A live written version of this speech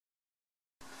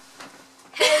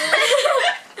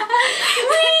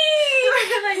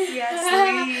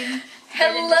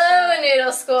Hello,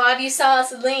 Noodle Squad. You saw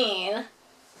us lean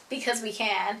because we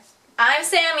can. I'm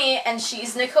Sammy and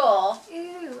she's Nicole.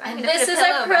 Ooh, and this is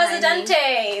our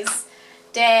Presidente's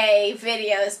Day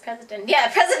videos.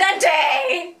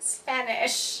 Presidente!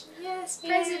 Spanish. Yes,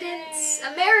 Presidents.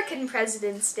 American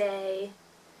President's Day.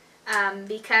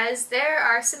 Because there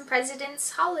are some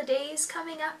presidents' holidays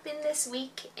coming up in this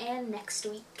week and next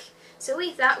week. So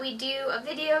we thought we'd do a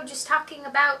video just talking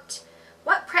about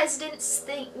what presidents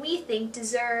we think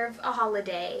deserve a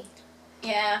holiday.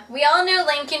 Yeah, we all know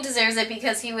Lincoln deserves it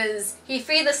because he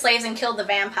freed the slaves and killed the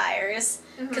vampires.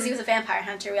 Because he was a vampire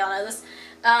hunter, we all know this.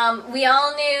 We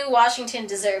all knew Washington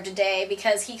deserved a day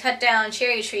because he cut down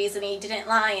cherry trees and he didn't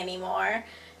lie anymore.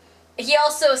 He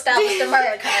also established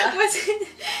America.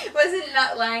 wasn't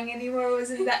not lying anymore,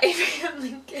 wasn't that Abraham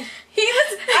Lincoln?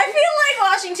 I feel like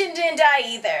Washington didn't die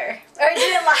either. Or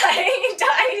didn't lie. He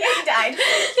died.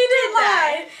 He didn't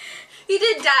lie. He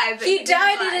did die, but he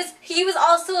died. He was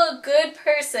also a good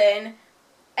person,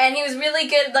 and he was really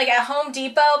good, like at Home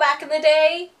Depot back in the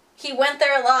day. He went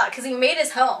there a lot because he made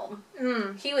his home.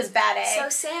 He was badass. So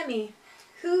Sammy,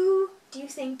 who do you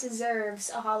think deserves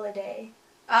a holiday?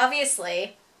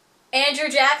 Obviously, Andrew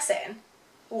Jackson.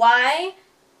 Why?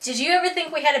 Did you ever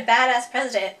think we had a badass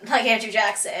president like Andrew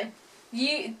Jackson?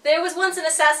 There was once an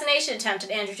assassination attempt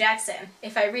at Andrew Jackson,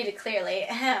 if I read it clearly.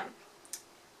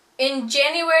 In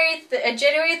January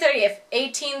 30th,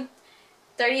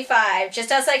 1835,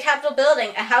 just outside Capitol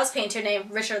Building, a house painter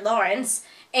named Richard Lawrence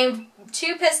aimed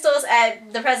 2 pistols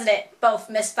at the president, both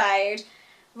misfired.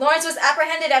 Lawrence was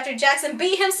apprehended after Jackson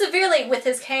beat him severely with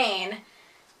his cane.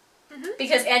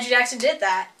 Because Andrew Jackson did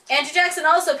that. Andrew Jackson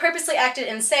also purposely acted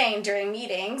insane during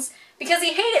meetings because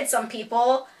he hated some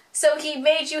people, so he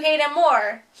made you hate him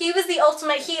more. He was the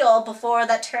ultimate heel before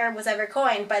that term was ever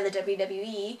coined by the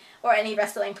WWE or any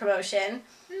wrestling promotion.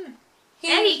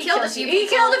 He killed a few people. He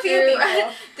killed a few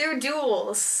people through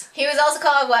duels. He was also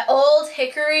called Old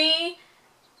Hickory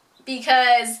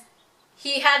because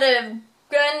he had a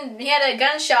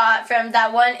gunshot from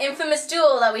that one infamous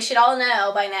duel that we should all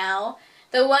know by now.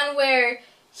 The one where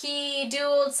he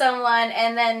dueled someone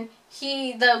and then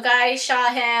the guy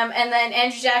shot him and then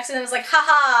Andrew Jackson was like,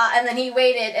 haha, and then he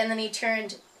waited and then he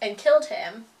turned and killed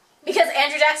him. Because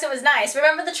Andrew Jackson was nice.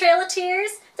 Remember the Trail of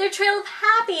Tears? Their Trail of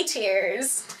Happy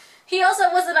Tears. He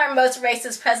also wasn't our most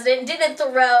racist president, didn't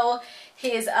throw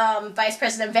his Vice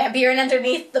President Van Buren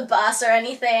underneath the bus or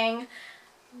anything.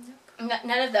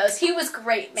 None of those. He was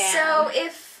great, man. So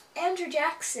if Andrew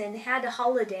Jackson had a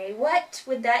holiday, what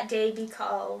would that day be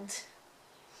called?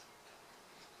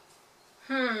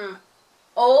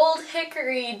 Old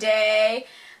Hickory Day,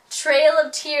 Trail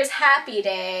of Tears Happy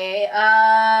Day,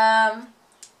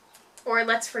 or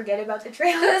let's forget about the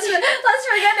Trail of Tears. Let's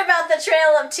forget about the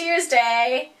Trail of Tears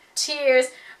Day. Tears.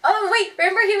 Oh wait,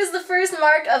 remember he was the first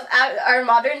mark of our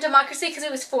modern democracy because he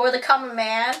was for the common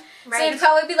man? Right. So he'd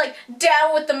probably be like,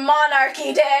 down with the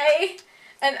monarchy day.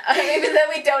 And maybe then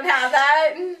we don't have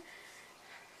that.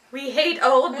 We hate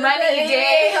old money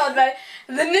day. Old money.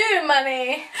 The new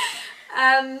money.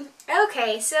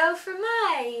 Okay, so for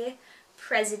my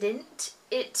president,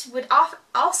 it would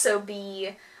also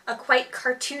be a quite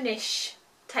cartoonish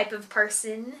type of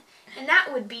person, and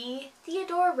that would be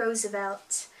Theodore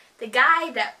Roosevelt. The guy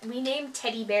that we named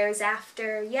teddy bears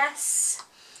after, yes.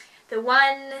 The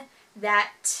one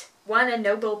that won a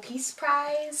Nobel Peace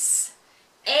Prize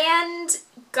and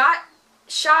got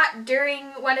shot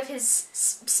during one of his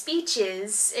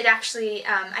speeches. It actually,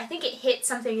 I think it hit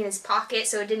something in his pocket,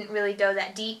 so it didn't really go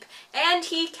that deep, and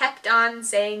he kept on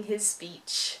saying his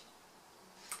speech.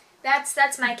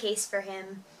 That's my case for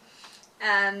him.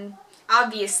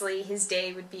 Obviously, his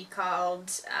day would be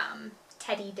called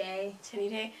Teddy Day. Teddy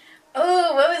Day.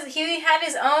 Oh, he had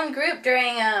his own group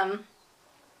during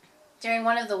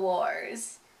one of the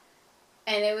wars.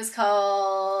 And it was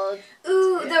called...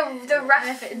 Ooh, the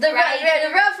Rough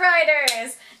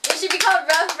Riders. It should be called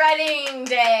Rough Riding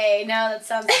Day. No, that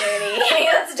sounds dirty.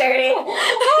 That's dirty.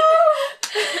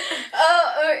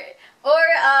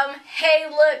 Hey,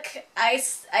 look, I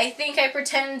think I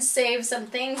pretend to save some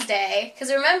things day. Because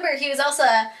remember, he was also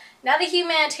not a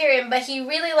humanitarian, but he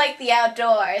really liked the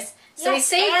outdoors. So yes,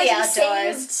 he saved the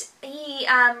outdoors. He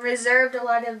reserved a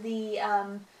lot of the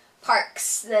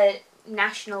parks, the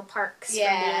national parks, from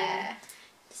being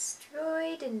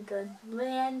destroyed and the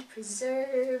land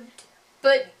preserved.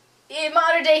 But in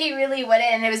modern day, he really wouldn't,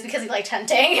 and it was because he liked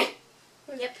hunting.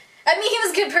 Yep. I mean, he was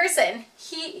a good person.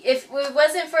 If it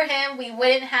wasn't for him, we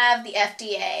wouldn't have the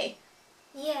FDA.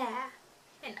 Yeah,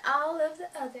 and all of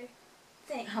the other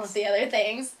things. All of the other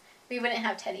things. We wouldn't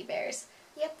have teddy bears.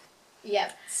 Yep.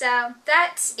 Yep. So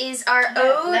that is our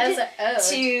That is our ode.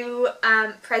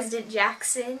 to President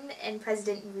Jackson and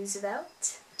President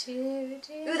Roosevelt. Ooh,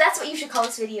 that's what you should call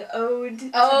this video. Ode. to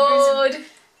Roosevelt. Ode.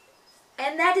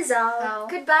 And that is all. Oh.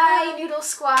 Goodbye, Noodle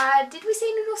Squad. Did we say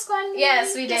Noodle Squad? In the Yes,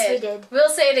 movie? we did. Yes, we did. We'll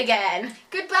say it again.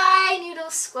 Goodbye, Noodle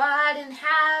Squad, and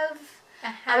have A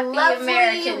happy lovely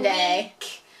American Day.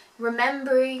 week,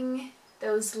 remembering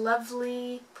those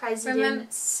lovely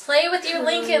presidents. Play with your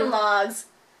Lincoln logs.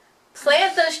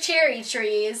 Plant those cherry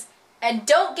trees. And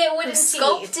don't get wooden who teeth.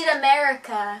 sculpted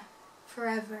America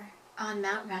forever. On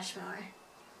Mount Rushmore.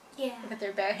 Yeah. With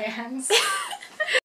their bare hands.